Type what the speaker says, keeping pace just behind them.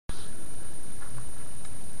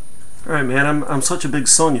Alright, man, I'm such a big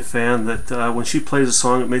Sonya fan that when she plays a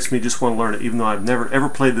song, it makes me just want to learn it, even though I've never ever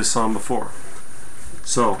played this song before.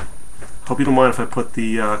 So, hope you don't mind if I put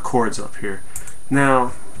the chords up here.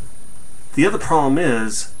 Now, the other problem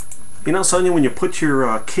is, you know, Sonya, when you put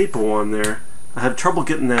your capo on there, I have trouble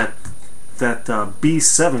getting that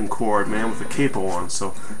B7 chord, man, with the capo on.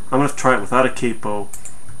 So I'm gonna have to try it without a capo.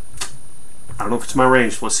 I don't know if it's my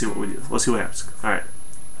range. Let's see what we do. Let's see what happens. All right.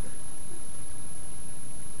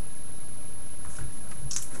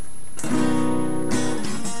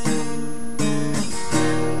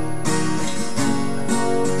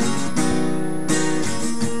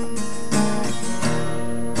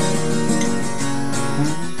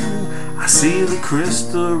 I see the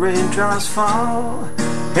crystal raindrops fall,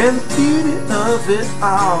 and the beauty of it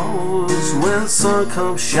all is when the sun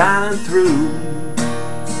comes shining through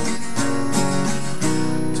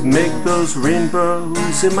to make those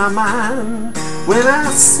rainbows in my mind. When I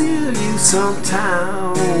see you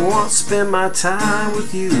sometime, I want to spend my time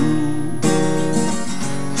with you.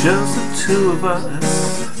 Just the two of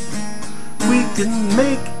us, we can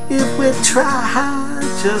make if we try.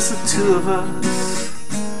 Just the two of us,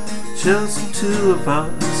 just the two of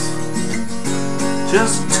us,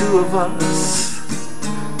 just the two of us,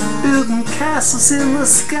 building castles in the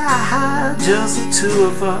sky. Just the two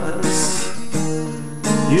of us,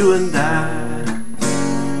 you and I.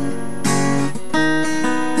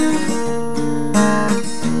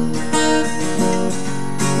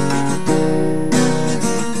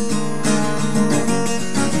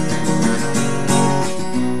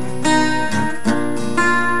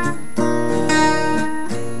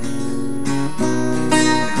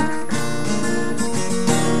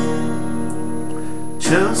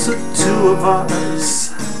 Just the two of us,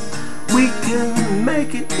 we can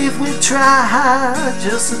make it if we try.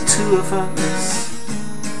 Just the two of us,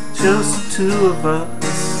 just the two of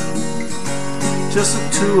us, just the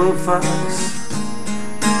two of us,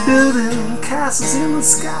 building castles in the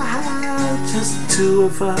sky. Just the two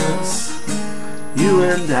of us, you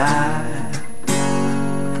and I.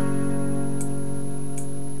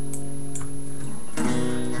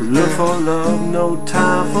 Look for love, no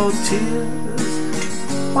time for tears.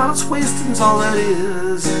 Whilst wasting's all that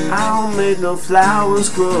is, I don't make no flowers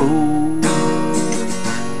grow.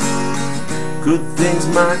 Good things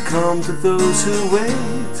might come to those who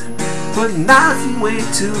wait, but not if you wait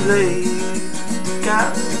too late.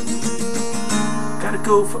 Gotta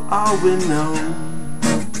go for all we know.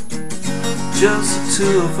 Just the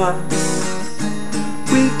two of us,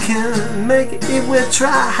 we can make it if we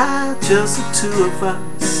try. Just the two of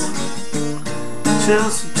us,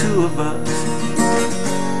 just the two of us,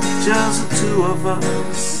 just the two of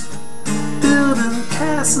us, building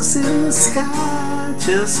castles in the sky.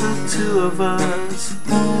 Just the two of us,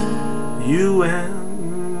 you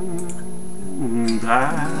and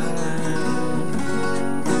I.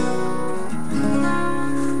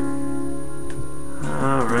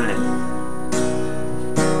 All right.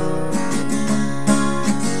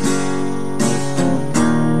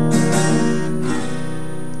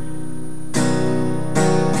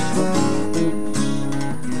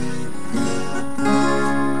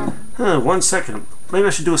 Huh, 1 second. Maybe I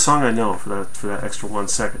should do a song I know for that extra 1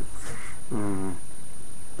 second.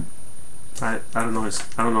 I don't know.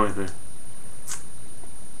 I don't know anything.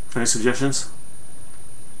 Any suggestions?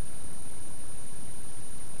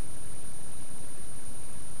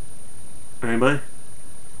 Anybody?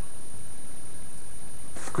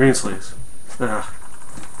 Greensleeves. That's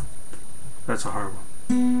a hard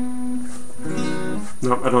one.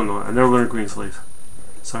 Nope, I don't know. I never learned Greensleeves.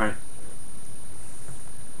 Sorry.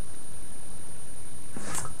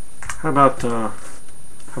 How about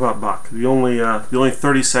Bach? The only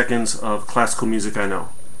 30 seconds of classical music I know.